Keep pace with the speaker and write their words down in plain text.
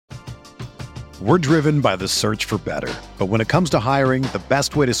We're driven by the search for better. But when it comes to hiring, the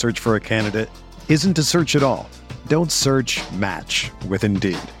best way to search for a candidate isn't to search at all. Don't search, match with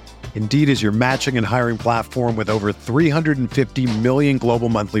Indeed. Indeed is your matching and hiring platform with over 350 million global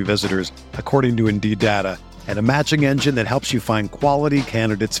monthly visitors, according to Indeed data, and a matching engine that helps you find quality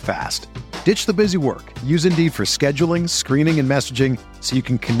candidates fast. Ditch the busy work. Use Indeed for scheduling, screening, and messaging so you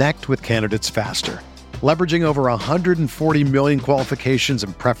can connect with candidates faster. Leveraging over 140 million qualifications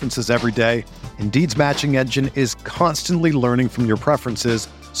and preferences every day, Indeed's matching engine is constantly learning from your preferences,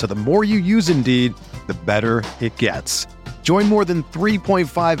 so the more you use Indeed, the better it gets. Join more than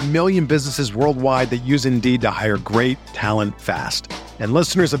 3.5 million businesses worldwide that use Indeed to hire great talent fast. And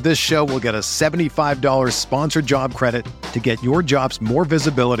listeners of this show will get a $75 sponsored job credit to get your jobs more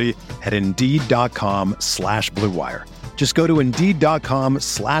visibility at Indeed.com/Blue Wire. Just go to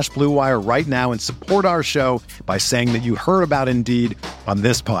Indeed.com/Blue Wire right now and support our show by saying that you heard about Indeed on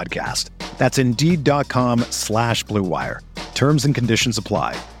this podcast. That's Indeed.com/Blue Wire. Terms and conditions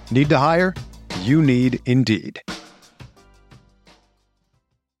apply. Need to hire? You need Indeed.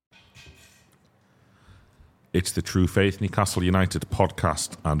 It's the True Faith Newcastle United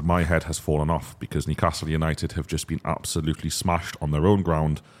podcast, and my head has fallen off because Newcastle United have just been absolutely smashed on their own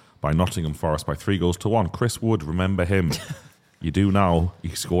ground by Nottingham Forest by 3-1. Chris Wood, remember him? You do now. He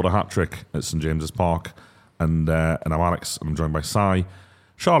scored a hat-trick at St James's Park. And I'm Alex, and I'm joined by Si,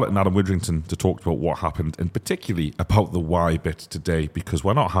 Charlotte and Adam Widrington to talk about what happened, and particularly about the why bit today, because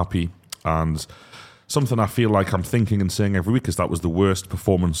we're not happy, and something I feel like I'm thinking and saying every week is that was the worst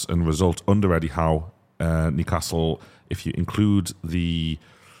performance and result under Eddie Howe. Newcastle, if you include the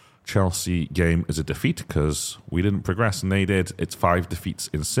Chelsea game as a defeat, because we didn't progress and they did, it's 5 defeats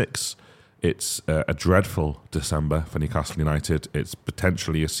in 6. It's a dreadful December for Newcastle United. It's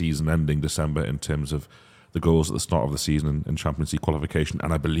potentially a season-ending December in terms of the goals at the start of the season in Champions League qualification,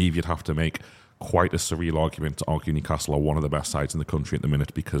 and I believe you'd have to make quite a surreal argument to argue Newcastle are one of the best sides in the country at the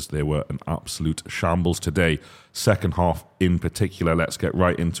minute, because they were an absolute shambles today. Second half in particular. Let's get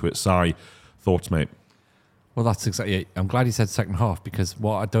right into it. Si, thoughts, mate? Well, that's exactly it. I'm glad you said second half, because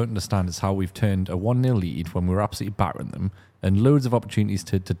what I don't understand is how we've turned a 1-0 lead when we were absolutely battering them, and loads of opportunities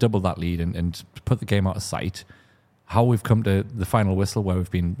to double that lead and put the game out of sight. How we've come to the final whistle where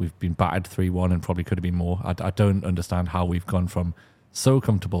we've been battered 3-1 and probably could have been more. I don't understand how we've gone from so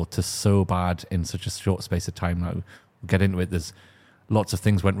comfortable to so bad in such a short space of time now. We'll get into it. There's lots of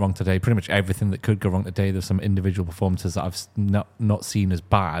things went wrong today. Pretty much everything that could go wrong today. There's some individual performances that I've not seen as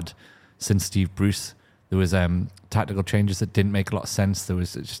bad since Steve Bruce. There was tactical changes that didn't make a lot of sense. There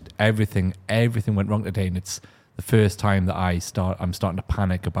was just everything went wrong today, and it's the first time that I'm starting to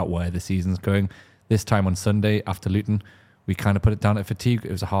panic about where the season's going. This time on Sunday after Luton, we kind of put it down at fatigue.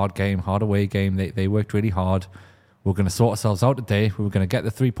 It was a hard away game. They worked really hard. We're going to sort ourselves out today. We were going to get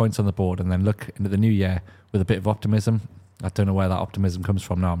the 3 points on the board and then look into the new year with a bit of optimism. I don't know where that optimism comes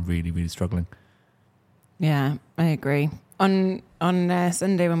from now. I'm really, really struggling. Yeah, I agree. On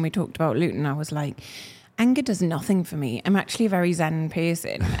Sunday when we talked about Luton, I was like, anger does nothing for me. I'm actually a very zen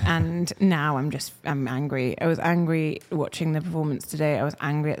person, and now I'm angry. I was angry watching the performance today. I was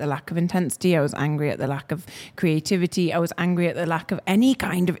angry at the lack of intensity. I was angry at the lack of creativity. I was angry at the lack of any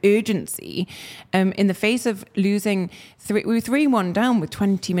kind of urgency in the face of losing. We were 3-1 down with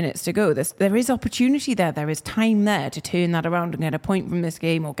 20 minutes to go. There is opportunity there. There is time there to turn that around and get a point from this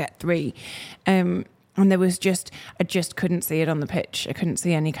game or get 3. And there was I just couldn't see it on the pitch. I couldn't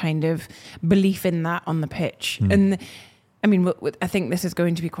see any kind of belief in that on the pitch. And I mean, I think this is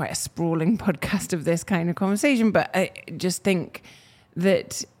going to be quite a sprawling podcast of this kind of conversation, but I just think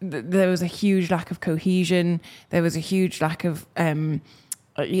that there was a huge lack of cohesion. There was a huge lack of, it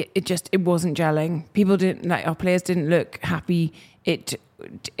wasn't gelling. Our players didn't look happy. It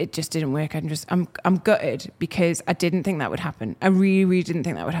just didn't work. I'm gutted because I didn't think that would happen. I really, really didn't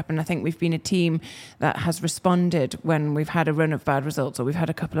think that would happen. I think we've been a team that has responded when we've had a run of bad results or we've had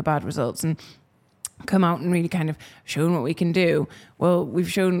a couple of bad results and come out and really kind of shown what we can do. Well,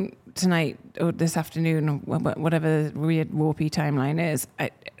 we've shown tonight or this afternoon or whatever the weird warpy timeline is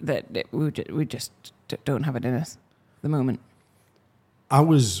that we just don't have it in us at the moment. I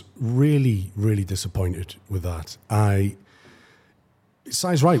was really, really disappointed with that.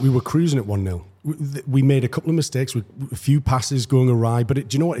 Si's right. We were cruising at 1-0. We made a couple of mistakes with a few passes going awry, but do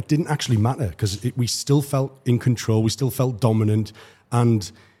you know what? It didn't actually matter because we still felt in control. We still felt dominant. And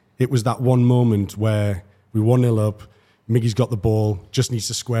it was that one moment where we 1-0 up. Miggy's got the ball, just needs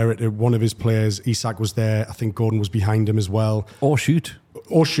to square it to one of his players. Isak was there. I think Gordon was behind him as well. Or shoot,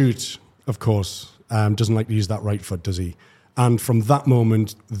 of course. Doesn't like to use that right foot, does he? And from that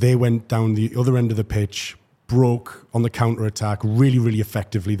moment, they went down the other end of the pitch, broke on the counter-attack really, really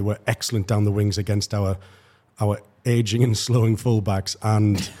effectively. They were excellent down the wings against our aging and slowing fullbacks.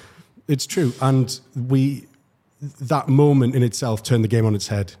 And it's true. And that moment in itself turned the game on its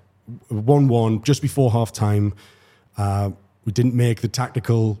head. 1-1 just before half-time. We didn't make the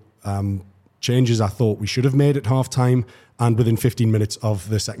tactical changes I thought we should have made at half-time. And within 15 minutes of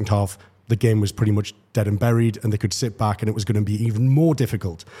the second half, the game was pretty much dead and buried, and they could sit back, and it was going to be even more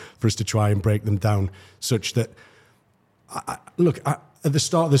difficult for us to try and break them down, such that, at the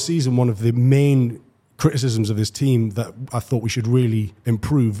start of the season, one of the main criticisms of this team that I thought we should really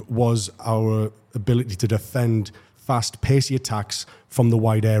improve was our ability to defend fast, pacey attacks from the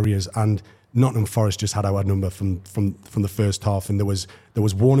wide areas, and Nottingham Forest just had our number from the first half, and there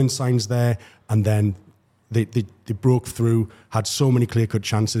was warning signs there, and then they broke through, had so many clear-cut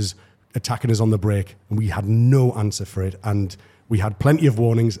chances, attacking us on the break, and we had no answer for it. And we had plenty of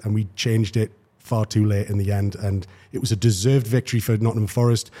warnings, and we changed it far too late in the end. And it was a deserved victory for Nottingham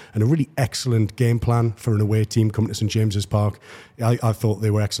Forest and a really excellent game plan for an away team coming to St James's Park. I thought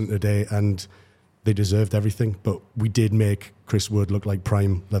they were excellent today, and they deserved everything. But we did make Chris Wood look like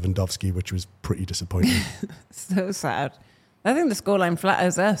prime Lewandowski, which was pretty disappointing. So sad. I think the scoreline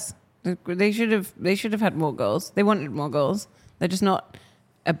flatters us. They should have had more goals. They wanted more goals. They're just not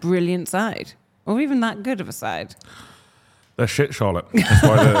a brilliant side, or even that good of a side. They're shit, Charlotte.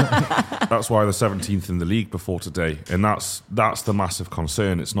 That's why they're 17th in the league before today, and that's the massive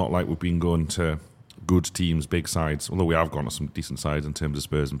concern. It's not like we've been going to good teams, big sides, although we have gone to some decent sides in terms of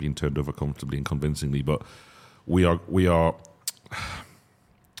Spurs and been turned over comfortably and convincingly. But we are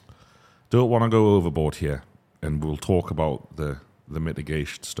don't want to go overboard here, and we'll talk about the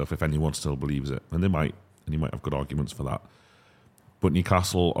mitigation stuff if anyone still believes it, and they might, and you might have good arguments for that. But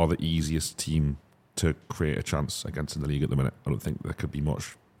Newcastle are the easiest team to create a chance against in the league at the minute. I don't think there could be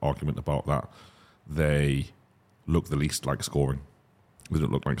much argument about that. They look the least like scoring. They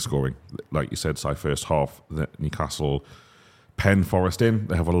don't look like scoring. Like you said, first half, that Newcastle pen Forest in.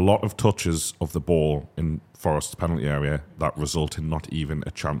 They have a lot of touches of the ball in Forest's penalty area that result in not even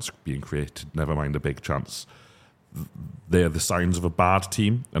a chance being created, never mind a big chance. They're the signs of a bad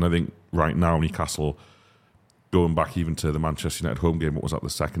team. And I think right now Newcastle, going back even to the Manchester United home game, what was that, the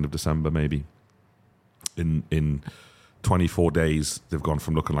 2nd of December maybe? In 24 days, they've gone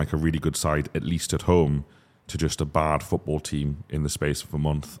from looking like a really good side, at least at home, to just a bad football team in the space of a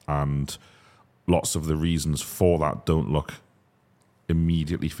month. And lots of the reasons for that don't look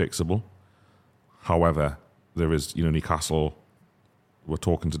immediately fixable. However, there is, Newcastle, we're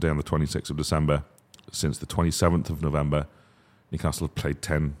talking today on the 26th of December. Since the 27th of November, Newcastle have played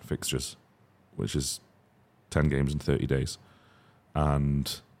 10 fixtures, which is 10 games in 30 days.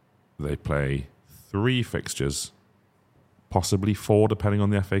 And they play 3 fixtures, possibly 4, depending on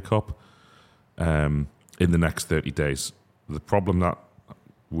the FA Cup, in the next 30 days. The problem that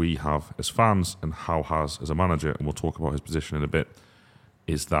we have as fans, and Howe has as a manager, and we'll talk about his position in a bit,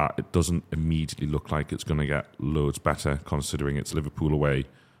 is that it doesn't immediately look like it's going to get loads better, considering it's Liverpool away,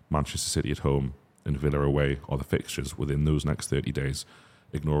 Manchester City at home, and Villa away are the fixtures within those next 30 days,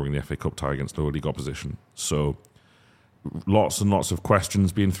 ignoring the FA Cup tie against lower league opposition. So lots and lots of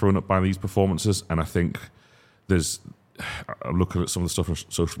questions being thrown up by these performances, and I think I'm looking at some of the stuff on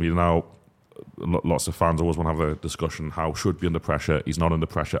social media now. Lots of fans always want to have a discussion. Howe should be under pressure. He's not under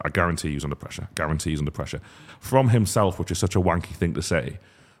pressure. I guarantee he's under pressure. Guarantee he's under pressure from himself, which is such a wanky thing to say.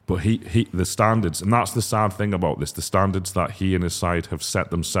 But he the standards, and that's the sad thing about this, the standards that he and his side have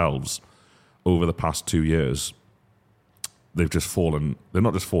set themselves over the past 2 years, they're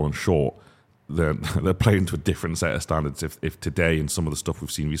not just fallen short, they're playing to a different set of standards. If today and some of the stuff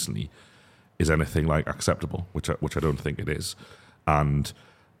we've seen recently is anything like acceptable, which I don't think it is. And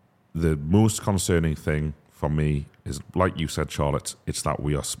the most concerning thing for me is, like you said, Charlotte, it's that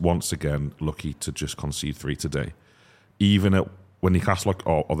we are once again lucky to just concede 3 today. Even when Newcastle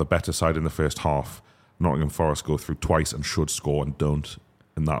are the better side in the first half, Nottingham Forest go through twice and should score and don't,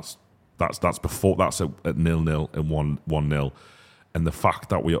 and that's at 0-0 and 1-0. And the fact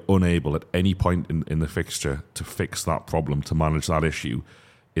that we are unable at any point in the fixture to fix that problem, to manage that issue,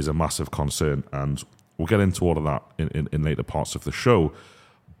 is a massive concern. And we'll get into all of that in later parts of the show.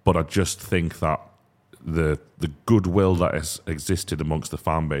 But I just think that the goodwill that has existed amongst the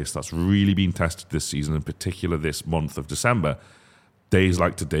fan base, that's really been tested this season, in particular this month of December, days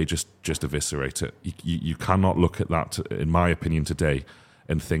like today just eviscerate it. You cannot look at that, in my opinion, today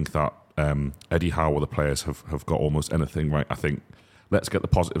and think that Eddie Howe or the players have got almost anything right. I think let's get the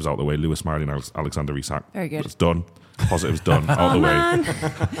positives out of the way. Lewis Miley and Alexander Isak. Very good. It's done. Positives done. Out of the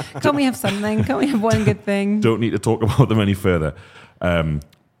way. Can't we have something? Can't we have one good thing? Don't need to talk about them any further.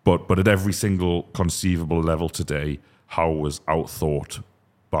 But at every single conceivable level today, Howe was outthought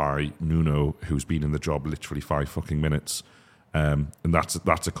by Nuno, who's been in the job literally 5 fucking minutes. And that's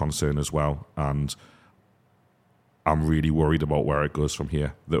a concern as well. And I'm really worried about where it goes from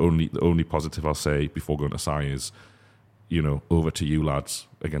here. The only positive I'll say before going to Sai is, over to you lads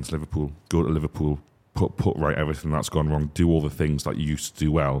against Liverpool. Go to Liverpool, put right everything that's gone wrong, do all the things that you used to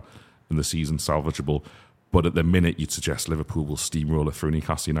do well, and the season's salvageable. But at the minute, you'd suggest Liverpool will steamroller through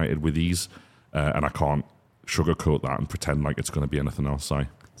Newcastle United with ease, and I can't sugarcoat that and pretend like it's going to be anything else, Si.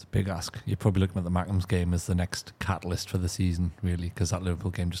 It's a big ask. You're probably looking at the Mackems game as the next catalyst for the season, really, because that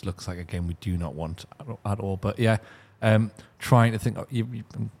Liverpool game just looks like a game we do not want at all. But yeah, trying to think.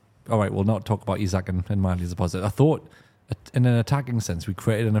 All right, we'll not talk about Isak and Miley as a positive. I thought, in an attacking sense, we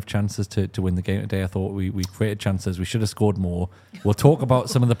created enough chances to win the game today. I thought we created chances. We should have scored more. We'll talk about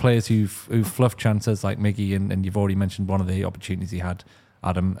some of the players who've fluffed chances, like Miggy, and you've already mentioned one of the opportunities he had,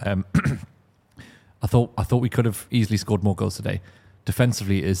 Adam. I thought we could have easily scored more goals today.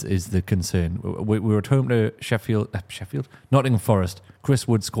 Defensively is the concern. We were at home to Nottingham Forest. Chris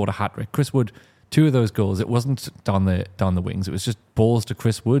Wood scored a hat-trick. Chris Wood, 2 of those goals, it wasn't down the wings. It was just balls to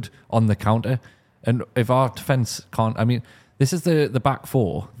Chris Wood on the counter. And if our defence can't... I mean, this is the back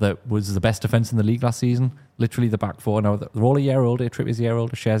four that was the best defence in the league last season. Literally the back four. Now, they're all a year older. Trippier's a year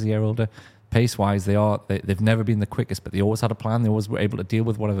older. Cher's a year older. Pace-wise, they've never been the quickest, but they always had a plan. They always were able to deal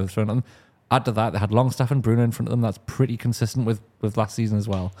with whatever they're thrown at them. Add to that, they had Longstaff and Bruno in front of them. That's pretty consistent with last season as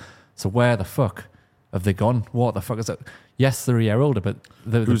well. So where the fuck have they gone? What the fuck is that? Yes, they're a year older, but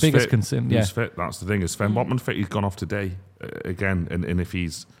the biggest concern... Who's fit? That's the thing. Is Sven Botman fit? He's gone off today again. And if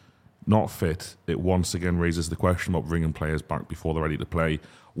he's not fit, it once again raises the question about bringing players back before they're ready to play.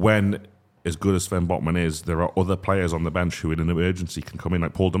 When, as good as Sven Botman is, there are other players on the bench who in an emergency can come in.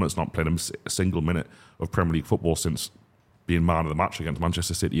 Like Paul Dummett's not played a single minute of Premier League football since being man of the match against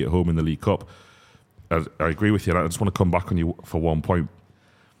Manchester City at home in the League Cup. I agree with you. I just want to come back on you for one point.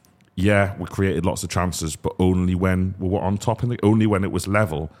 Yeah, we created lots of chances, but only when we were on top, only when it was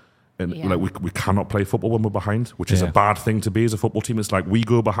level. And we cannot play football when we're behind, which is a bad thing to be as a football team. It's like we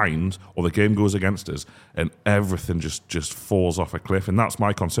go behind or the game goes against us and everything just falls off a cliff. And that's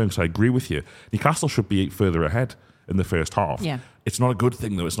my concern, because I agree with you. Newcastle should be further ahead in the first half. Yeah. It's not a good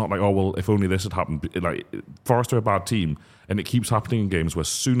thing, though. It's not like, oh, well, if only this had happened. Like, Forest are a bad team, and it keeps happening in games where as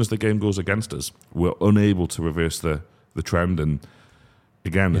soon as the game goes against us, we're unable to reverse the trend. And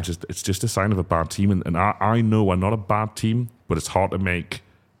again, it's just a sign of a bad team. And I know we're not a bad team, but it's hard to make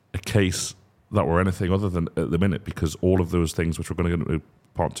a case that we're anything other than at the minute, because all of those things, which we're going to get into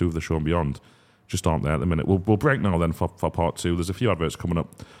part 2 of the show and beyond, just aren't there at the minute. We'll break now then for part 2. There's a few adverts coming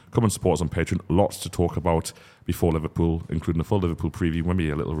up. Come and support us on Patreon. Lots to talk about before Liverpool, including a full Liverpool preview, maybe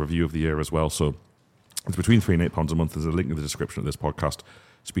a little review of the year as well. So it's between £3 and £8 a month. There's a link in the description of this podcast.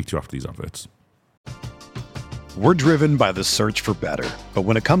 Speak to you after these adverts. We're driven by the search for better. But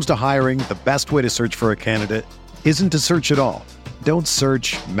when it comes to hiring, the best way to search for a candidate isn't to search at all. Don't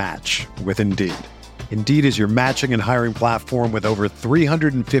search, match with Indeed. Indeed is your matching and hiring platform with over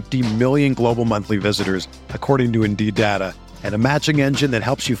 350 million global monthly visitors, according to Indeed data, and a matching engine that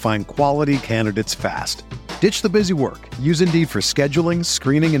helps you find quality candidates fast. Ditch the busy work. Use Indeed for scheduling,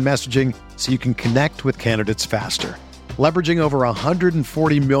 screening, and messaging so you can connect with candidates faster. Leveraging over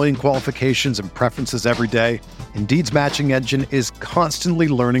 140 million qualifications and preferences every day, Indeed's matching engine is constantly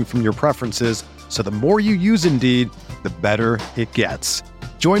learning from your preferences, so the more you use Indeed, the better it gets.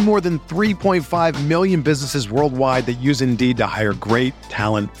 Join more than 3.5 million businesses worldwide that use Indeed to hire great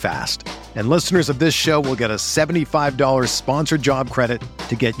talent fast. And listeners of this show will get a $75 sponsored job credit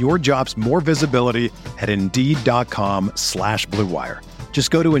to get your jobs more visibility at Indeed.com/Blue Wire. Just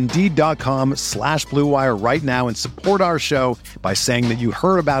go to Indeed.com/Blue Wire right now and support our show by saying that you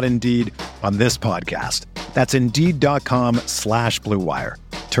heard about Indeed on this podcast. That's Indeed.com/Blue Wire.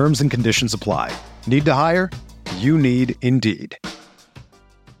 Terms and conditions apply. Need to hire? You need Indeed.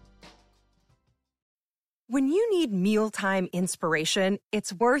 When you need mealtime inspiration,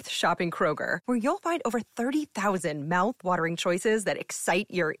 it's worth shopping Kroger, where you'll find over 30,000 mouth-watering choices that excite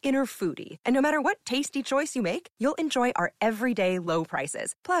your inner foodie. And no matter what tasty choice you make, you'll enjoy our everyday low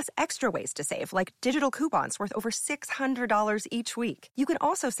prices, plus extra ways to save, like digital coupons worth over $600 each week. You can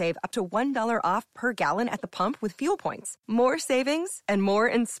also save up to $1 off per gallon at the pump with fuel points. More savings and more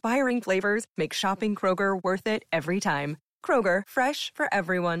inspiring flavors make shopping Kroger worth it every time. Kroger, fresh for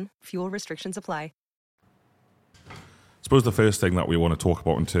everyone. Fuel restrictions apply. I suppose the first thing that we want to talk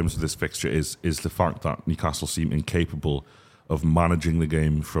about in terms of this fixture is the fact that Newcastle seem incapable of managing the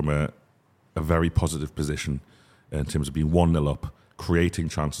game from a very positive position in terms of being 1-0 up, creating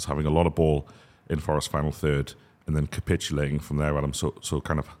chances, having a lot of ball in Forest's final third, and then capitulating from there, Adam. So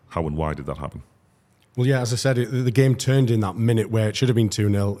kind of how and why did that happen? Well, yeah, as I said, the game turned in that minute where it should have been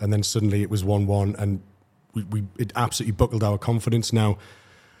 2-0, and then suddenly it was 1-1, and it absolutely buckled our confidence. Now,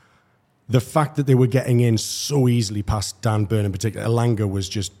 the fact that they were getting in so easily past Dan Burn in particular, Elanga was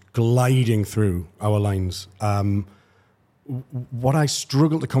just gliding through our lines. What I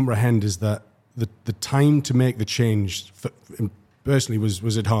struggle to comprehend is that the time to make the change, personally,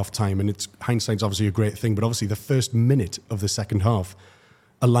 was at half-time, and hindsight's obviously a great thing, but obviously the first minute of the second half,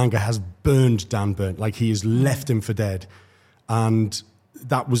 Elanga has burned Dan Burn, like he has left him for dead. And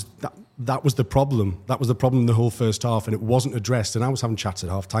that was the problem. That was the problem in the whole first half, and it wasn't addressed. And I was having chats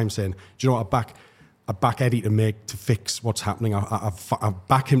at half-time saying, do you know what, I back Eddie to fix what's happening. I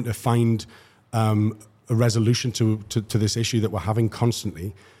back him to find a resolution to this issue that we're having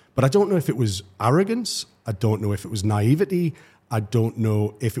constantly. But I don't know if it was arrogance. I don't know if it was naivety. I don't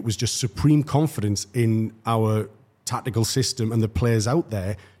know if it was just supreme confidence in our tactical system and the players out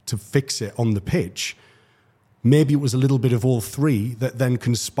there to fix it on the pitch. Maybe it was a little bit of all three that then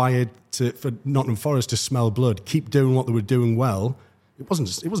conspired for Nottingham Forest to smell blood, keep doing what they were doing well. It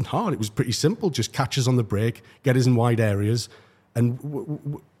wasn't hard. It was pretty simple. Just catch us on the break, get us in wide areas,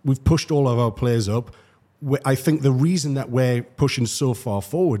 and we've pushed all of our players up. I think the reason that we're pushing so far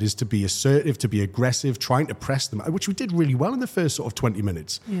forward is to be assertive, to be aggressive, trying to press them, which we did really well in the first sort of 20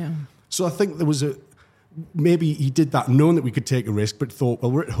 minutes. Yeah. So I think there was maybe he did that knowing that we could take a risk, but thought,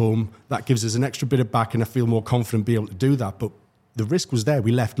 well, we're at home. That gives us an extra bit of back, and I feel more confident being able to do that. But the risk was there.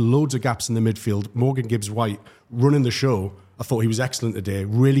 We left loads of gaps in the midfield. Morgan Gibbs-White running the show. I thought he was excellent today.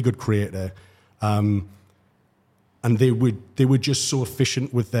 Really good creator. And they were just so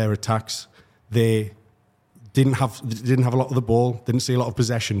efficient with their attacks. They didn't have a lot of the ball, didn't see a lot of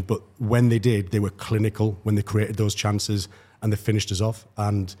possession, but when they did, they were clinical when they created those chances and they finished us off.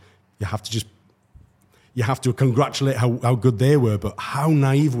 And you have to congratulate how good they were, but how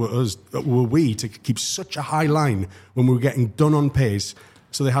naive were we to keep such a high line when we were getting done on pace,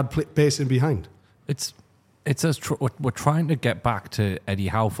 so they had pace in behind. We're trying to get back to Eddie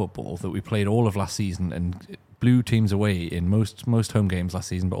Howe football that we played all of last season and blew teams away in most home games last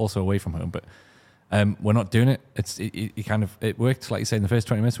season, but also away from home. But we're not doing it. It worked, like you say, in the first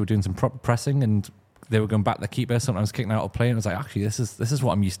 20 minutes. We're doing some proper pressing, and they were going back to the keeper, sometimes kicking out of play. And I was like, actually, this is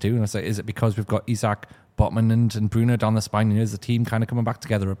what I'm used to. And I was like, is it because we've got Isaac, Botman, and Bruno down the spine, and is the team kind of coming back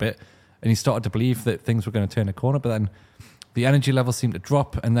together a bit? And he started to believe that things were going to turn a corner, but then the energy levels seemed to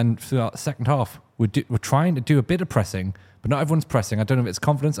drop. And then throughout the second half, we're trying to do a bit of pressing, but not everyone's pressing. I don't know if it's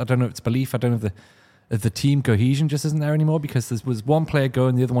confidence. I don't know if it's belief. I don't know if the team cohesion just isn't there anymore, because there was one player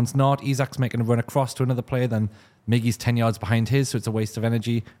going, the other one's not. Isaac's making a run across to another player, then Miggy's 10 yards behind his, so it's a waste of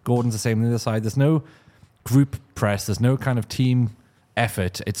energy. Gordon's the same on the other side. There's no group press. There's no kind of team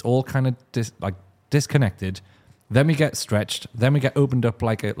effort. It's all kind of disconnected. Then we get stretched. Then we get opened up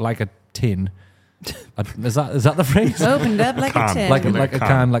like a tin. Is that the phrase? Opened up like a tin, like a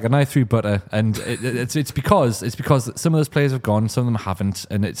can, like a knife through butter. And it's because some of those players have gone, some of them haven't,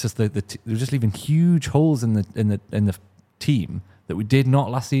 and it's just they're just leaving huge holes in the team that we did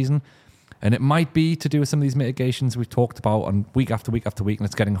not last season. And it might be to do with some of these mitigations we've talked about on week after week after week, and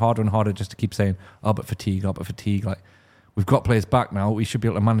it's getting harder and harder just to keep saying, but fatigue. Like, we've got players back now. We should be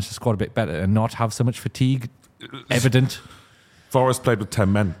able to manage the squad a bit better and not have so much fatigue evident. Forest played with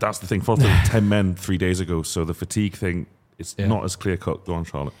 10 men. That's the thing. Forest played with 10 men 3 days ago, so the fatigue thing is not as clear-cut. Go on,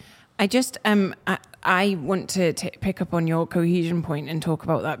 Charlotte. I just I want to pick up on your cohesion point and talk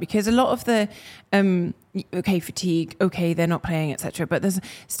about that, because a lot of the fatigue, they're not playing, etc. But there's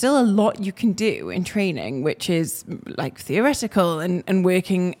still a lot you can do in training, which is like theoretical and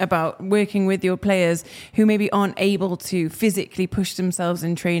working with your players who maybe aren't able to physically push themselves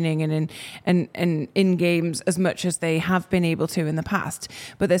in training and in games as much as they have been able to in the past.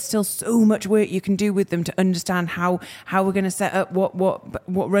 But there's still so much work you can do with them to understand how we're going to set up, what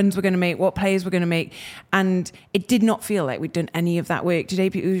runs we're going to make, what plays we're going to make. And it did not feel like we'd done any of that work today.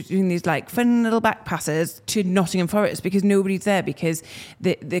 People were doing these like fun little back passes to Nottingham Forest because nobody's there, because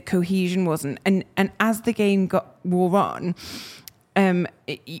the cohesion wasn't. And as the game wore on,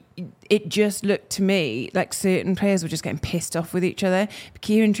 it just looked to me like certain players were just getting pissed off with each other.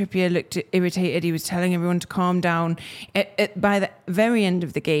 Kieran Trippier looked irritated. He was telling everyone to calm down. By the very end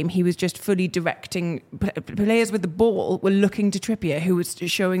of the game, he was just fully directing. Players with the ball were looking to Trippier, who was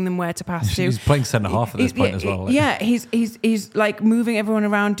showing them where to pass to. He's playing centre half at this point as well. Yeah, he's like moving everyone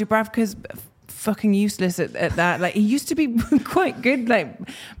around. Dubravka's fucking useless at that. Like, he used to be quite good like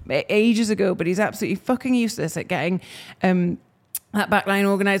ages ago, but he's absolutely fucking useless at getting that backline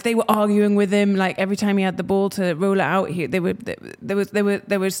organised. They were arguing with him like every time he had the ball to roll it out. They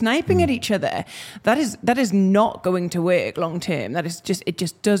were sniping at each other. That is not going to work long term. It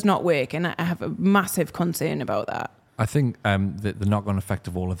just does not work, and I have a massive concern about that. I think the knock-on effect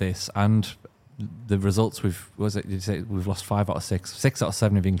of all of this and the results we've lost 5 out of 6 out of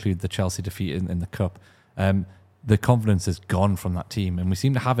 7 if you include the Chelsea defeat in the cup. The confidence is gone from that team, and we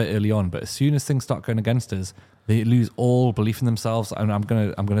seem to have it early on, but as soon as things start going against us, they lose all belief in themselves. And I'm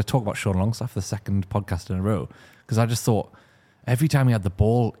gonna talk about Sean Longstaff for the second podcast in a row, because I just thought every time he had the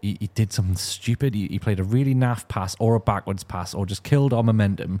ball, he did something stupid. He played a really naff pass or a backwards pass or just killed our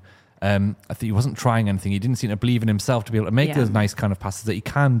momentum. I think he wasn't trying anything. He didn't seem to believe in himself to be able to make those nice kind of passes that he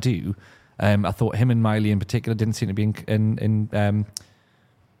can do. I thought him and Miley in particular didn't seem to be in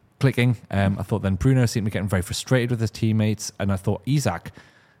clicking. I thought then Bruno seemed to be getting very frustrated with his teammates, and I thought Isak,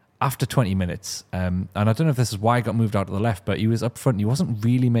 after 20 minutes, and I don't know if this is why he got moved out to the left, but he was up front. He wasn't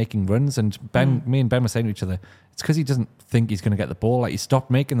really making runs, and me and Ben were saying to each other, it's because he doesn't think he's going to get the ball. Like, he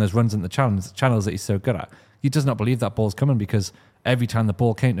stopped making those runs in the channels that he's so good at. He does not believe that ball's coming, because every time the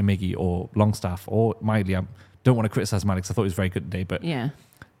ball came to Miggy or Longstaff or Miley, I don't want to criticise Miley because I thought he was very good today, but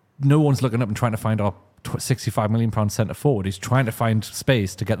no one's looking up and trying to find our £65 million centre forward. He's trying to find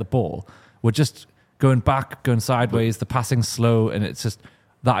space to get the ball. We're just going back, going sideways, the passing's slow, and it's just,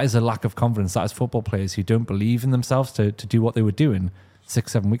 that is a lack of confidence. That is football players who don't believe in themselves to do what they were doing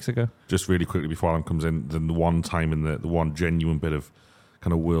 6-7 weeks ago. Just really quickly before Alan comes in, the one time in the one genuine bit of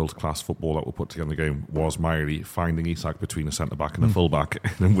kind of world-class football that we put together in the game was Miley finding Isak between a centre-back and a full-back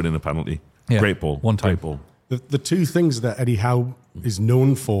and then winning a penalty. Yeah. Great ball. One time. Great ball. The two things that Eddie Howe is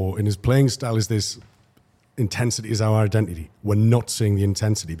known for in his playing style is this: intensity is our identity. We're not seeing the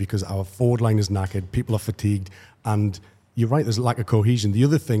intensity because our forward line is knackered, people are fatigued, and you're right, there's a lack of cohesion. The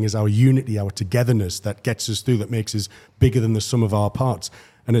other thing is our unity, our togetherness that gets us through, that makes us bigger than the sum of our parts.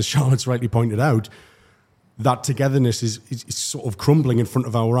 And as Charlotte's rightly pointed out, that togetherness is sort of crumbling in front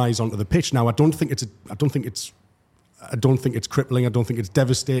of our eyes onto the pitch. Now, I don't think it's crippling. I don't think it's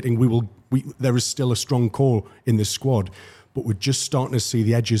devastating. There is still a strong core in this squad, but we're just starting to see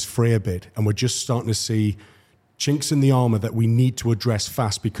the edges fray a bit, and we're just starting to see chinks in the armour that we need to address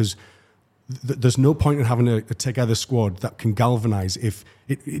fast, because there's no point in having a together squad that can galvanise if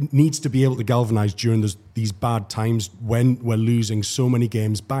it needs to be able to galvanise during these bad times when we're losing so many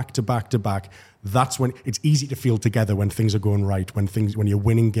games back to back to back. That's when it's easy to feel together, when things are going right, when you're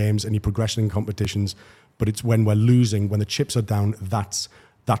winning games and you're progressing in competitions. But it's when we're losing, when the chips are down, that's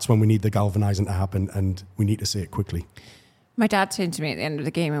when we need the galvanising to happen, and we need to see it quickly. My dad turned to me at the end of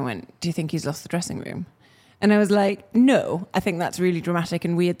the game and went, "Do you think he's lost the dressing room?" And I was like, no, I think that's a really dramatic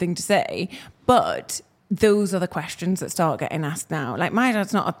and weird thing to say. But those are the questions that start getting asked now. Like, my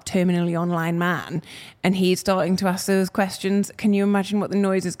dad's not a terminally online man, and he's starting to ask those questions. Can you imagine what the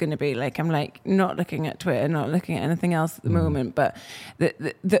noise is going to be? Like, I'm like not looking at Twitter, not looking at anything else at the moment. But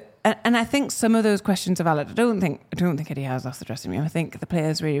and I think some of those questions are valid. I don't think Eddie Howe's lost the dressing room. I think the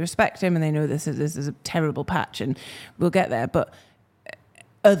players really respect him, and they know this is a terrible patch, and we'll get there. But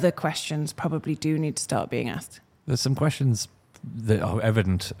other questions probably do need to start being asked. There's some questions that are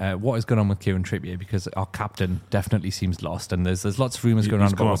evident. What is going on with Kieran Trippier? Because our captain definitely seems lost, and there's lots of rumours going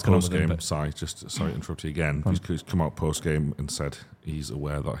around about what's going on with him. Sorry to interrupt you again. He's come out post game and said he's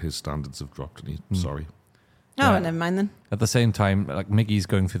aware that his standards have dropped, and he's sorry. Oh, never mind then. At the same time, like, Miggy's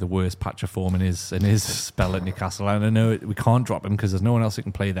going through the worst patch of form in his spell at Newcastle, and I know we can't drop him because there's no one else who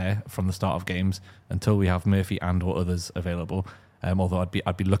can play there from the start of games until we have Murphy and or others available. Although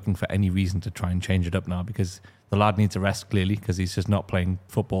I'd be looking for any reason to try and change it up now, because the lad needs a rest, clearly, because he's just not playing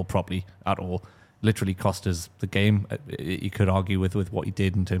football properly at all. Literally cost us the game. You could argue with what he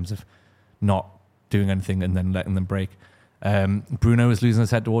did in terms of not doing anything and then letting them break. Bruno is losing his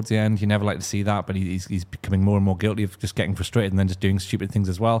head towards the end. You never like to see that, but he's becoming more and more guilty of just getting frustrated and then just doing stupid things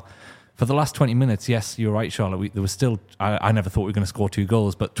as well. For the last 20 minutes, yes, you're right, Charlotte. There was still, I never thought we were going to score 2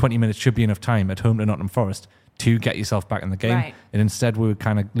 goals, but 20 minutes should be enough time at home to Nottingham Forest to get yourself back in the game. Right. And instead we were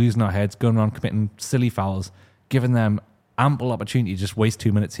kind of losing our heads, going around committing silly fouls, giving them ample opportunity to just waste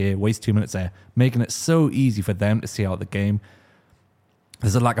 2 minutes here, waste 2 minutes there, making it so easy for them to see out the game.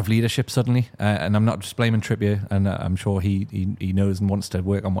 There's a lack of leadership suddenly, and I'm not just blaming Trippier, and I'm sure he knows and wants to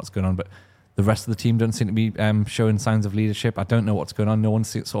work on what's going on, but the rest of the team don't seem to be showing signs of leadership. I don't know what's going on. No one's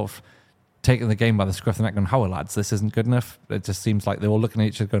sort of taking the game by the scruff of the neck going, "How, lads, this isn't good enough." It just seems like they're all looking at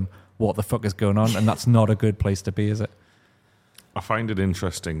each other going, "What the fuck is going on?" And that's not a good place to be, is it? I find it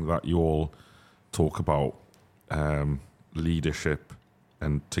interesting that you all talk about leadership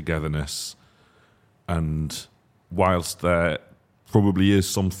and togetherness, and whilst there probably is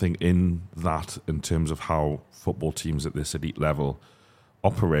something in that in terms of how football teams at this elite level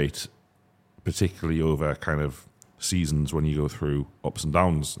operate, particularly over kind of seasons when you go through ups and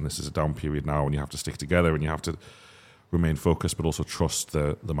downs. And this is a down period now, and you have to stick together and you have to remain focused, but also trust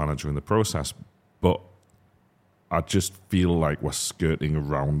the manager in the process. But I just feel like we're skirting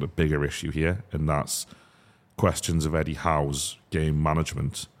around a bigger issue here, and that's questions of Eddie Howe's game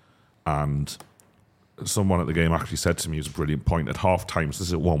management. And someone at the game actually said to me, it was a brilliant point, at half-time, so this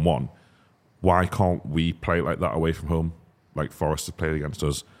is at 1-1, why can't we play like that away from home, like Forest have played against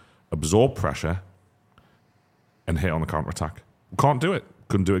us, absorb pressure and hit on the counter-attack? We can't do it.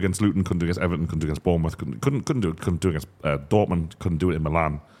 Couldn't do it against Luton, couldn't do it against Everton, couldn't do it against Bournemouth, couldn't do it against Dortmund, couldn't do it in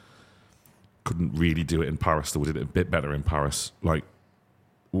Milan, couldn't really do it in Paris, though we did it a bit better in Paris. Like,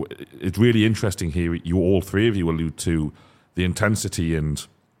 it's really interesting here, you all three of you allude to the intensity and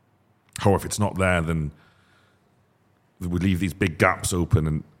how if it's not there, then we leave these big gaps open.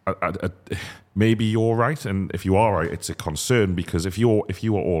 And maybe you're right, and if you are right, it's a concern, because if you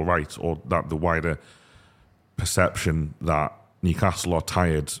are all right, or that the wider perception that Newcastle are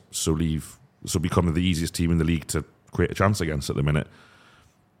tired, so becoming the easiest team in the league to create a chance against at the minute,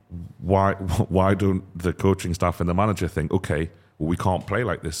 why don't the coaching staff and the manager think, okay, well, we can't play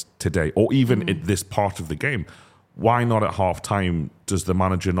like this today, or even in this part of the game? Why not at half-time does the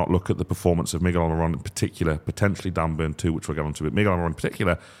manager not look at the performance of Miguel Almiron in particular, potentially Dan Burn too, which we'll get onto, but Miguel Almiron in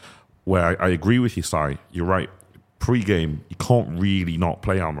particular, where I agree with you, Si, you're right, pre-game, you can't really not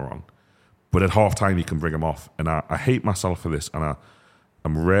play Almiron, but at half-time you can bring him off. And I hate myself for this, and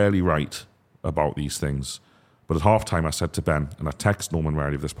I'm rarely right about these things. But at half-time I said to Ben, and I text Norman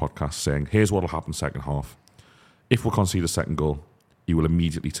Rarely of this podcast saying, here's what will happen second half. If we concede a second goal, he will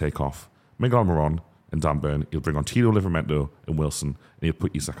immediately take off Miguel Almiron and Dan Burn. He'll bring on Tino Livramento and Wilson, and he'll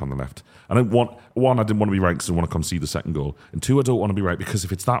put Isak on the left. And I didn't want to be right because I want to concede the second goal. And two, I don't want to be right because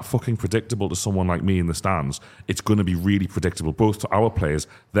if it's that fucking predictable to someone like me in the stands, it's going to be really predictable, both to our players,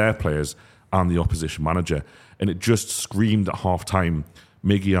 their players, and the opposition manager. And it just screamed at half-time,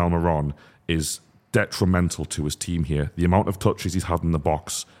 Miguel Almiron is detrimental to his team here. The amount of touches he's had in the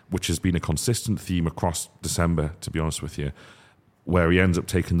box, which has been a consistent theme across December, to be honest with you, where he ends up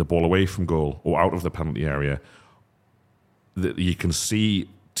taking the ball away from goal or out of the penalty area, that you can see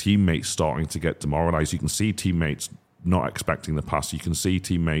teammates starting to get demoralised. You can see teammates not expecting the pass. You can see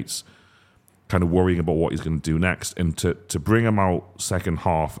teammates kind of worrying about what he's going to do next. And to bring him out second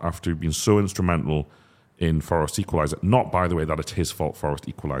half after being so instrumental in Forest equaliser, not by the way that it's his fault Forest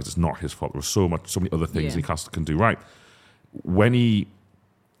equalised, it's not his fault. There were so many other things Newcastle can do right. When he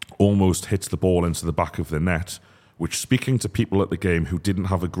almost hits the ball into the back of the net, which, speaking to people at the game who didn't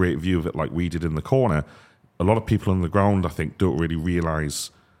have a great view of it like we did in the corner, a lot of people on the ground, I think, don't really realise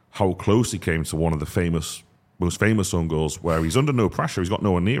how close he came to one of the most famous own goals, where he's under no pressure, he's got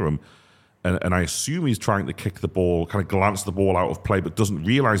no one near him, and I assume he's trying to kick the ball, kind of glance the ball out of play, but doesn't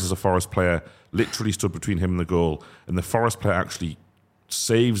realise as a Forest player literally stood between him and the goal, and the Forest player actually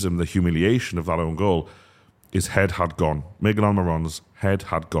saves him the humiliation of that own goal. His head had gone. Miguel Almiron's head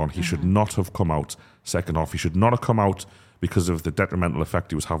had gone. He should not have come out second half. He should not have come out because of the detrimental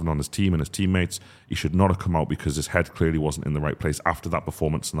effect he was having on his team and his teammates. He should not have come out because his head clearly wasn't in the right place after that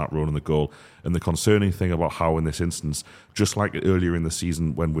performance and that run in the goal. And the concerning thing about how in this instance, just like earlier in the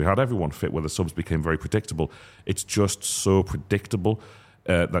season when we had everyone fit where the subs became very predictable, it's just so predictable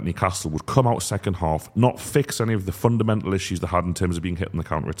that Newcastle would come out second half, not fix any of the fundamental issues they had in terms of being hit on the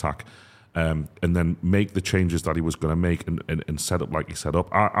counter-attack, and then make the changes that he was going to make and set up like he set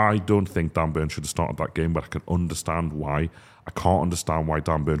up. I don't think Dan Burn should have started that game, but I can understand why. I can't understand why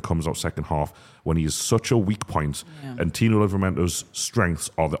Dan Burn comes out second half when he is such a weak point, and Tino Livramento's strengths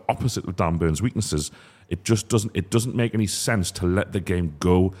are the opposite of Dan Burn's weaknesses. It just doesn't make any sense to let the game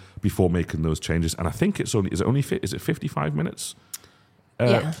go before making those changes. And I think is it 55 minutes?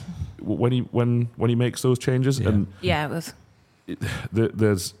 When he makes those changes, and it was.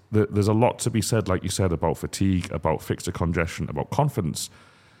 There's a lot to be said, like you said, about fatigue, about fixture congestion, about confidence.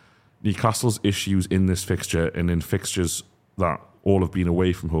 Newcastle's issues in this fixture and in fixtures that all have been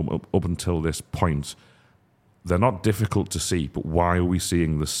away from home up until this point, they're not difficult to see, but why are we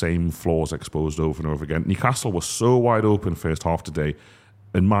seeing the same flaws exposed over and over again? Newcastle was so wide open first half today.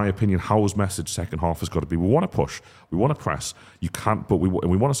 In my opinion, Howe's message second half has got to be: we want to push, we want to press. You can't, but we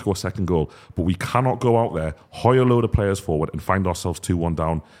want to score a second goal, but we cannot go out there, hoy a load of players forward, and find ourselves 2-1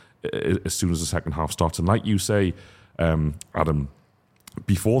 down as soon as the second half starts. And like you say, Adam,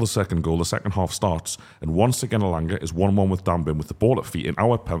 before the second goal, the second half starts, and once again Elanga is 1-1 with Dan Burn with the ball at feet in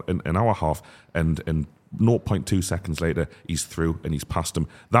our half, and 0.2 seconds later he's through and he's past him.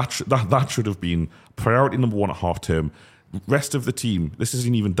 That should have been priority number one at half term. Rest of the team, this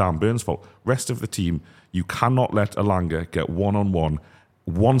isn't even Dan Burn's fault. Rest of the team, you cannot let Elanga get one-on-one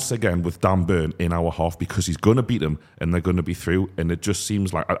once again with Dan Burn in our half, because he's going to beat him and they're going to be through. And it just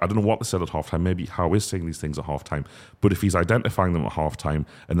seems like, I don't know what they said at halftime. Maybe Howe is saying these things at halftime. But if he's identifying them at halftime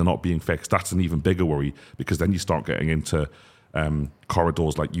and they're not being fixed, that's an even bigger worry, because then you start getting into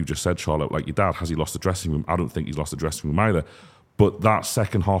corridors like you just said, Charlotte, like your dad. Has he lost the dressing room? I don't think he's lost the dressing room either. But that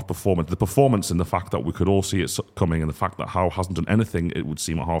second half performance, the performance and the fact that we could all see it coming, and the fact that Howe hasn't done anything, it would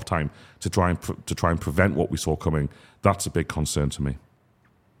seem at half time, to try and prevent what we saw coming, that's a big concern to me.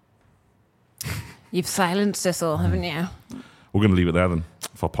 You've silenced us all, haven't you? We're going to leave it there then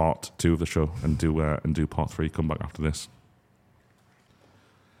for part 2 of the show, and do part 3. Come back after this.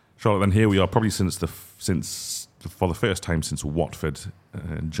 Charlotte, then here we are, probably for the first time since Watford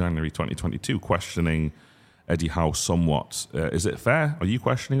in January 2022, questioning Eddie Howe somewhat. Is it fair? Are you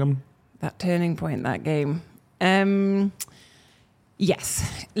questioning him? That turning point, that game.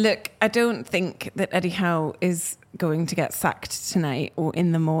 Yes. Look, I don't think that Eddie Howe is going to get sacked tonight or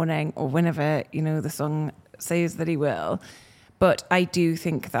in the morning or whenever, the song says that he will. But I do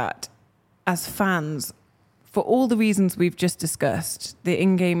think that as fans, for all the reasons we've just discussed, the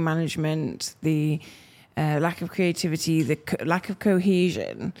in-game management, the lack of creativity, the lack of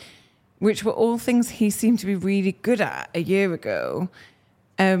cohesion, which were all things he seemed to be really good at a year ago.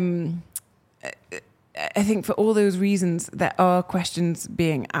 I think for all those reasons, there are questions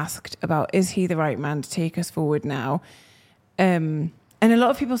being asked about, is he the right man to take us forward now? And a lot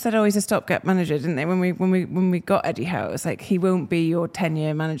of people said, oh, he's a stopgap manager, didn't they? When we got Eddie Howe, it was like, he won't be your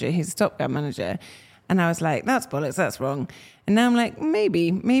 10-year manager, he's a stopgap manager. And I was like, that's bollocks, that's wrong. And now I'm like,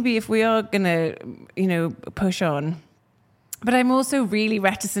 maybe if we are going to, push on. But I'm also really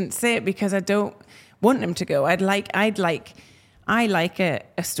reticent to say it because I don't want him to go. I like a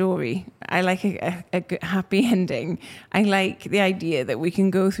story. I like a happy ending. I like the idea that we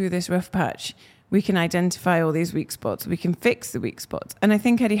can go through this rough patch. We can identify all these weak spots. We can fix the weak spots. And I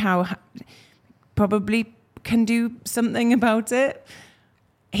think Eddie Howe probably can do something about it.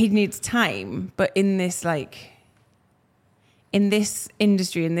 He needs time, but in this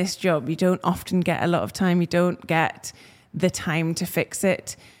industry, in this job, you don't often get a lot of time. You don't get the time to fix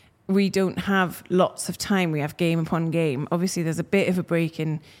it. We don't have lots of time. We have game upon game. Obviously, there's a bit of a break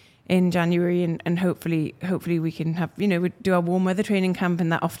in January, and hopefully we can have, we do our warm weather training camp,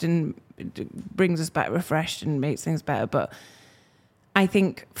 and that often brings us back refreshed and makes things better. But I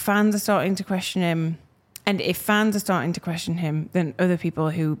think fans are starting to question him. And if fans are starting to question him, then other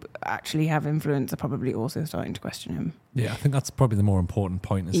people who actually have influence are probably also starting to question him. Yeah, I think that's probably the more important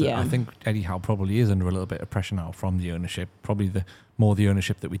point. That I think Eddie Howe probably is under a little bit of pressure now from the ownership. Probably the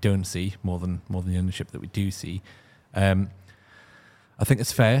ownership that we don't see, more than the ownership that we do see. I think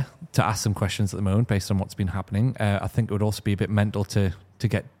it's fair to ask some questions at the moment based on what's been happening. I think it would also be a bit mental to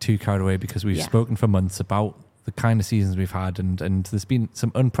get too carried away, because we've spoken for months about the kind of seasons we've had, and there's been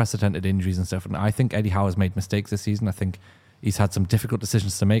some unprecedented injuries and stuff. And I think Eddie Howe has made mistakes this season. I think he's had some difficult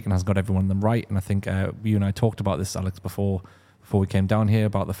decisions to make and has got every one of them right. And I think you and I talked about this, Alex, before we came down here,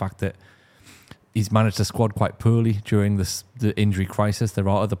 about the fact that he's managed the squad quite poorly during the injury crisis. There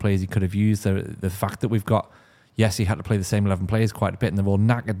are other players he could have used. The fact that we've got, yes, he had to play the same 11 players quite a bit, and they're all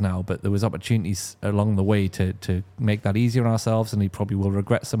knackered now, but there was opportunities along the way to make that easier on ourselves, and he probably will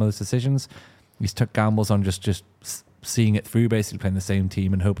regret some of those decisions. He's took gambles on just seeing it through, basically playing the same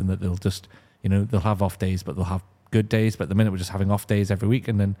team and hoping that they'll just, they'll have off days, but they'll have good days. But at the minute, we're just having off days every week,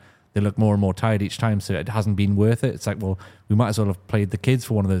 and then they look more and more tired each time. So it hasn't been worth it. It's like, well, we might as well have played the kids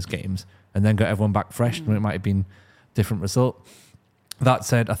for one of those games and then got everyone back fresh, and it might have been a different result. That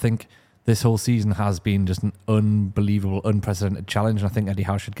said, I think this whole season has been just an unbelievable, unprecedented challenge. And I think Eddie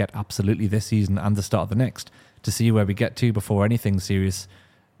Howe should get absolutely this season and the start of the next to see where we get to before any serious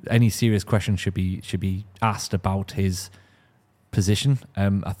question should be asked about his position.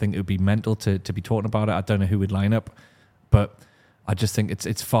 I think it would be mental to be talking about it. I don't know who would line up, but I just think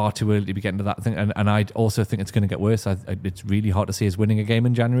it's far too early to be getting to that thing. And I also think it's going to get worse. It's really hard to see us winning a game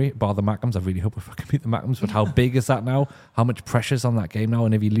in January, bar the Mackhams. I really hope we fucking beat the Mackhams, but how big is that now? How much pressure's on that game now?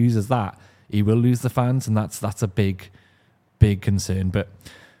 And if he loses that, he will lose the fans, and that's a big concern. But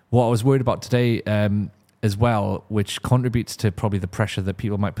what I was worried about today, as well, which contributes to probably the pressure that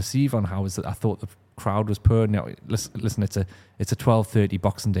people might perceive on Howe, is that I thought the crowd was poor. Now, listen, it's a 12:30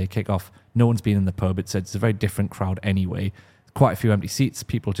 Boxing Day kickoff. No one's been in the pub. It's a very different crowd anyway. Quite a few empty seats.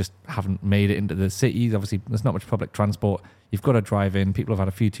 People just haven't made it into the city. Obviously, there's not much public transport. You've got to drive in. People have had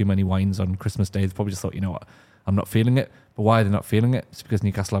a few too many wines on Christmas Day. They've probably just thought, what, I'm not feeling it. But why are they not feeling it? It's because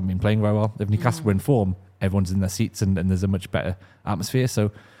Newcastle haven't been playing very well. If Newcastle were in form, everyone's in their seats and there's a much better atmosphere.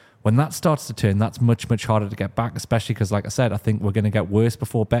 So When that starts to turn, that's much, much harder to get back, especially because, like I said, I think we're going to get worse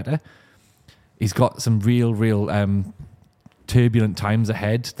before better. He's got some real turbulent times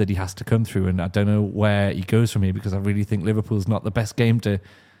ahead that he has to come through, and I don't know where he goes from here, because I really think Liverpool's not the best game to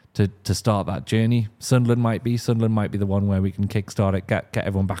start that journey. Sunderland might be the one where we can kickstart it, get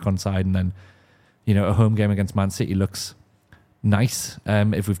everyone back on side, and then, you know, a home game against Man City looks nice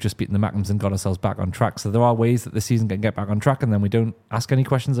if we've just beaten the Mackems and got ourselves back on track. So there are ways that the season can get back on track, and then we don't ask any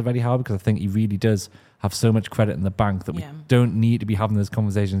questions of Eddie Howe, because I think he really does have so much credit in the bank that we don't need to be having those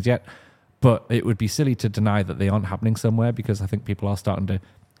conversations yet. But it would be silly to deny that they aren't happening somewhere, because I think people are starting to...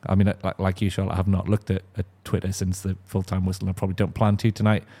 I mean, like you, Charlotte, I have not looked at Twitter since the full-time whistle, and I probably don't plan to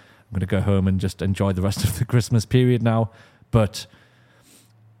tonight. I'm going to go home and just enjoy the rest of the Christmas period now. But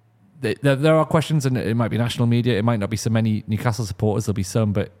there are questions, and it might be national media. It might not be so many Newcastle supporters. There'll be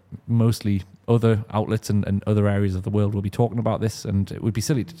some, but mostly other outlets and other areas of the world will be talking about this, and it would be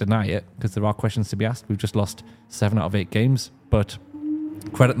silly to deny it, because there are questions to be asked. We've just lost 7 out of 8 games, but...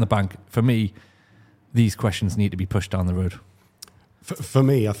 credit in the bank. For me, these questions need to be pushed down the road. For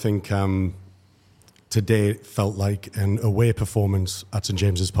me, I think today felt like an away performance at St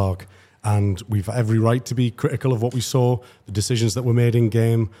James's Park, and we've every right to be critical of what we saw, the decisions that were made in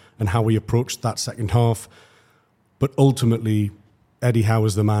game, and how we approached that second half. But ultimately, Eddie Howe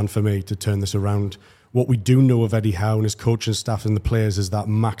is the man for me to turn this around. What we do know of Eddie Howe and his coaching staff and the players is that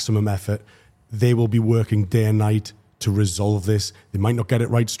maximum effort. They will be working day and night to resolve this. They might not get it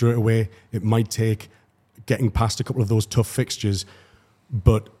right straight away. It might take getting past a couple of those tough fixtures.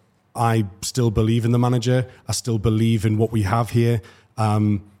 But I still believe in the manager. I still believe in what we have here.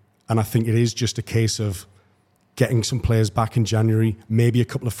 And I think it is just a case of getting some players back in January, maybe a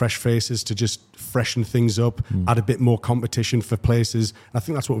couple of fresh faces to just freshen things up, add a bit more competition for places. And I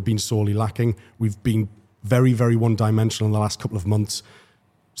think that's what we've been sorely lacking. We've been very, very one-dimensional in the last couple of months,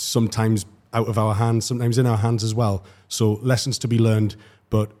 sometimes out of our hands, sometimes in our hands as well. So lessons to be learned,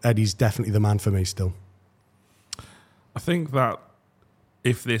 but Eddie's definitely the man for me still. I think that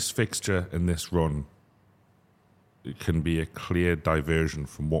if this fixture and this run, it can be a clear diversion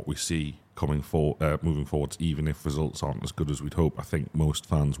from what we see moving forwards, even if results aren't as good as we'd hope, I think most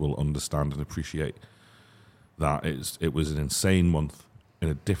fans will understand and appreciate that it was an insane month in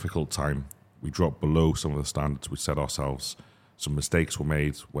a difficult time. We dropped below some of the standards we set ourselves. Some mistakes were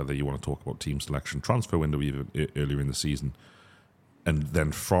made, whether you want to talk about team selection, transfer window even earlier in the season. And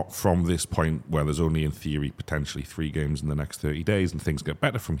then from this point, where there's only in theory potentially 3 games in the next 30 days and things get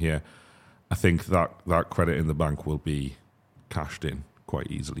better from here, I think that credit in the bank will be cashed in quite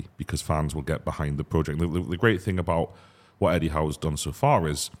easily, because fans will get behind the project. The great thing about what Eddie Howe's done so far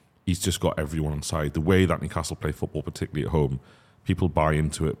is he's just got everyone on side. The way that Newcastle play football, particularly at home, people buy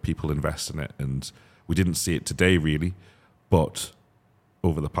into it, people invest in it. And we didn't see it today, really. But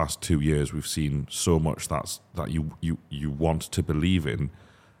over the past 2 years, we've seen so much that you want to believe in.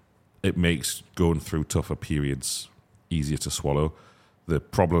 It makes going through tougher periods easier to swallow. The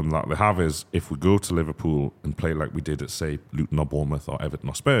problem that they have is if we go to Liverpool and play like we did at, say, Luton or Bournemouth or Everton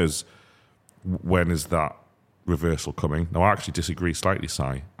or Spurs, when is that reversal coming? Now, I actually disagree slightly, Si.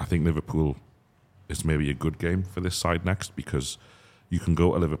 I think Liverpool is maybe a good game for this side next, because you can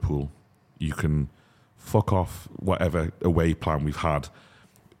go to Liverpool, you can fuck off whatever away plan we've had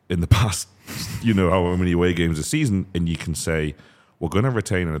in the past, however many away games a season, and you can say, we're going to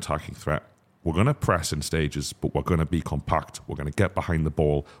retain an attacking threat, we're going to press in stages, but we're going to be compact, we're going to get behind the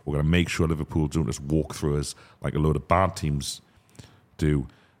ball, we're going to make sure Liverpool don't just walk through us like a load of bad teams do,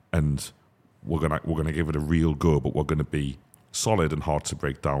 and we're going to give it a real go, but we're going to be solid and hard to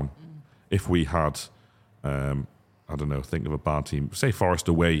break down. If we had I don't know, think of a bad team, say Forest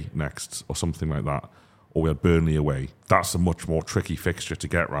away next or something like that, or we had Burnley away, that's a much more tricky fixture to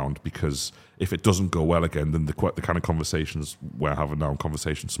get round, because if it doesn't go well again, then the kind of conversations we're having now,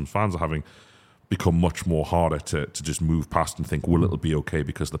 conversations some fans are having, become much more harder to just move past and think, well, it'll be okay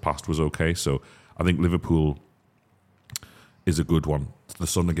because the past was okay. So I think Liverpool is a good one. The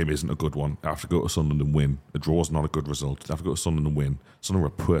Sunderland game isn't a good one. I have to go to Sunderland and win. A draw is not a good result. I have to go to Sunderland and win.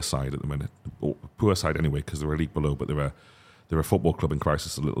 Sunderland are a poor side at the minute. Poor side anyway, because they're a league below, but they're a football club in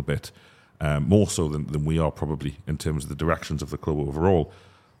crisis a little bit. More so than we are probably in terms of the directions of the club overall.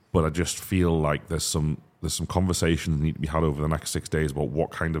 But I just feel like there's some conversations that need to be had over the next 6 days about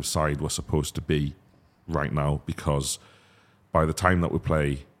what kind of side we're supposed to be right now, because by the time that we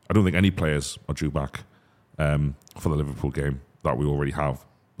play, I don't think any players are due back for the Liverpool game that we already have.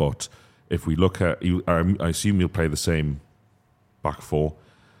 But if we look at, I assume you'll play the same back four.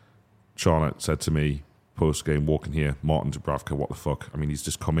 Charlotte said to me post-game, walking here, Martin Dubravka, what the fuck? I mean, he's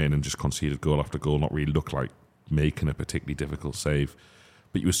just come in and just conceded goal after goal, not really look like making a particularly difficult save.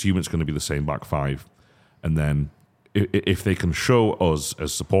 but you assume it's going to be the same back five. And then if they can show us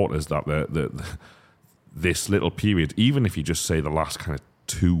as supporters that this little period, even if you just say the last kind of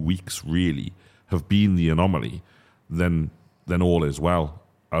 2 weeks really have been the anomaly, then all is well.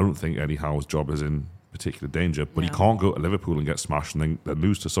 I don't think Eddie Howe's job is in particular danger, but he can't go to Liverpool and get smashed and then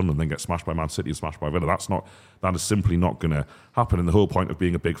lose to Sunderland, then get smashed by Man City and smashed by Villa. That is simply not going to happen. And the whole point of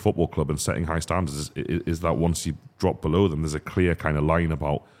being a big football club and setting high standards is that once you drop below them, there's a clear kind of line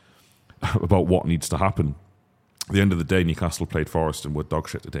about what needs to happen. At the end of the day, Newcastle played Forest and were dog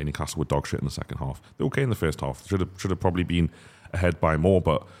shit today. Newcastle were dog shit in the second half. They were okay in the first half. Should have probably been ahead by more.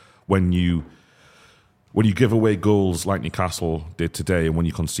 But when you give away goals like Newcastle did today, and when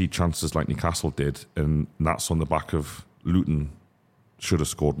you concede chances like Newcastle did, and that's on the back of Luton should have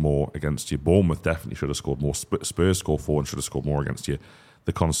scored more against you. Bournemouth definitely should have scored more. Spurs scored 4 and should have scored more against you.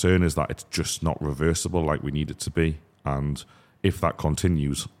 The concern is that it's just not reversible like we need it to be. And if that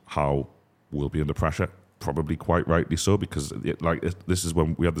continues, Howe will be under pressure. Probably quite rightly so, because this is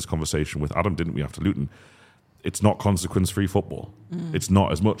when we had this conversation with Adam, didn't we, after Luton? It's not consequence-free football. It's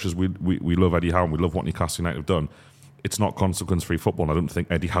not, as much as we love Eddie Howe and we love what Newcastle United have done, it's not consequence-free football. And I don't think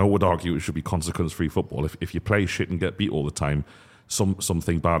Eddie Howe would argue it should be consequence-free football. If you play shit and get beat all the time,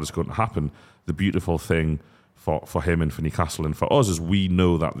 something bad is going to happen. The beautiful thing for him and for Newcastle and for us is we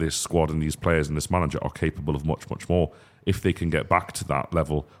know that this squad and these players and this manager are capable of much, much more. If they can get back to that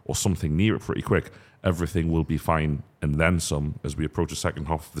level or something near it pretty quick, everything will be fine and then some as we approach the second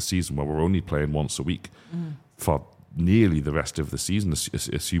half of the season where we're only playing once a week for nearly the rest of the season,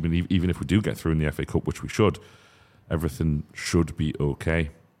 assuming even if we do get through in the FA Cup, which we should, everything should be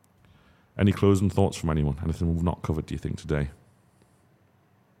okay. Any closing thoughts from anyone? Anything we've not covered, do you think, today?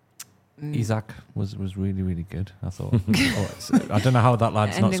 Isak was really, really good, I thought. I don't know how that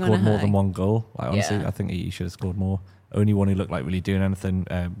lad's not scored more than one goal. Honestly, I think he should have scored more. Only one who looked like really doing anything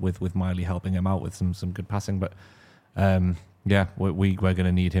with Miley helping him out with some good passing. But we're going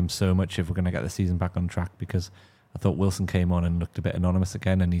to need him so much if we're going to get the season back on track, because I thought Wilson came on and looked a bit anonymous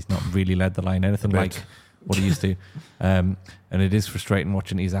again, and he's not really led the line anything like what he used to. And it is frustrating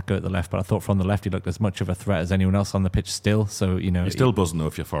watching Isak go at the left, but I thought from the left he looked as much of a threat as anyone else on the pitch still. So, you're still buzzing though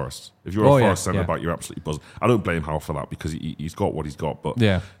if you're Forest. If you're a Forest centre-back, you're absolutely buzzing. I don't blame Howe for that, because he's got what he's got. But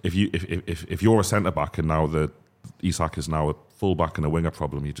if you're a centre-back and now Isak is now a full-back and a winger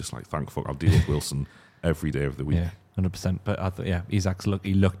problem, you're just like, thank fuck, I'll deal with Wilson every day of the week. Yeah, 100%. But I thought, Isak's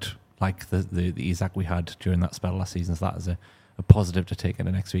he looked like the Isak we had during that spell last season. So that is a positive to take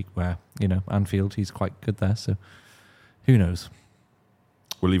into next week, where, Anfield, he's quite good there. So who knows?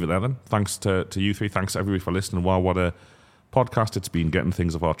 We'll leave it there then. Thanks to you three. Thanks to everybody for listening. Wow, what a podcast it's been, getting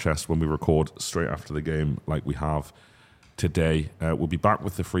things off our chest when we record straight after the game like we have today. We'll be back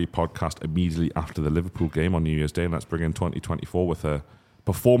with the free podcast immediately after the Liverpool game on New Year's Day, and let's bring in 2024 with a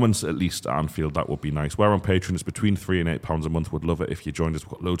performance at least at Anfield. That would be nice. We're on Patreon. It's between £3 and £8 a month. Would love it if you joined us.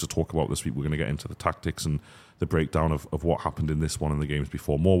 We've got loads to talk about this week. We're going to get into the tactics and the breakdown of what happened in this one and the games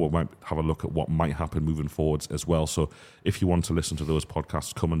before. We might have a look at what might happen moving forwards as well. So if you want to listen to those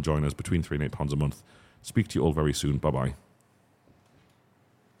podcasts, come and join us between £3 and £8 a month. Speak to you all very soon. Bye-bye.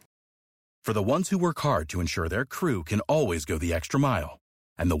 For the ones who work hard to ensure their crew can always go the extra mile,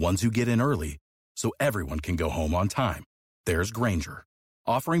 and the ones who get in early so everyone can go home on time, there's Grainger,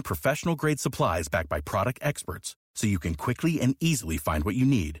 offering professional-grade supplies backed by product experts so you can quickly and easily find what you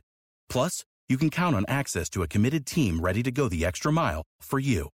need. Plus, you can count on access to a committed team ready to go the extra mile for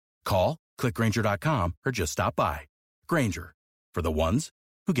you. Call, click Grainger.com, or just stop by. Grainger, for the ones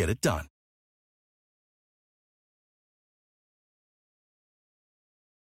who get it done.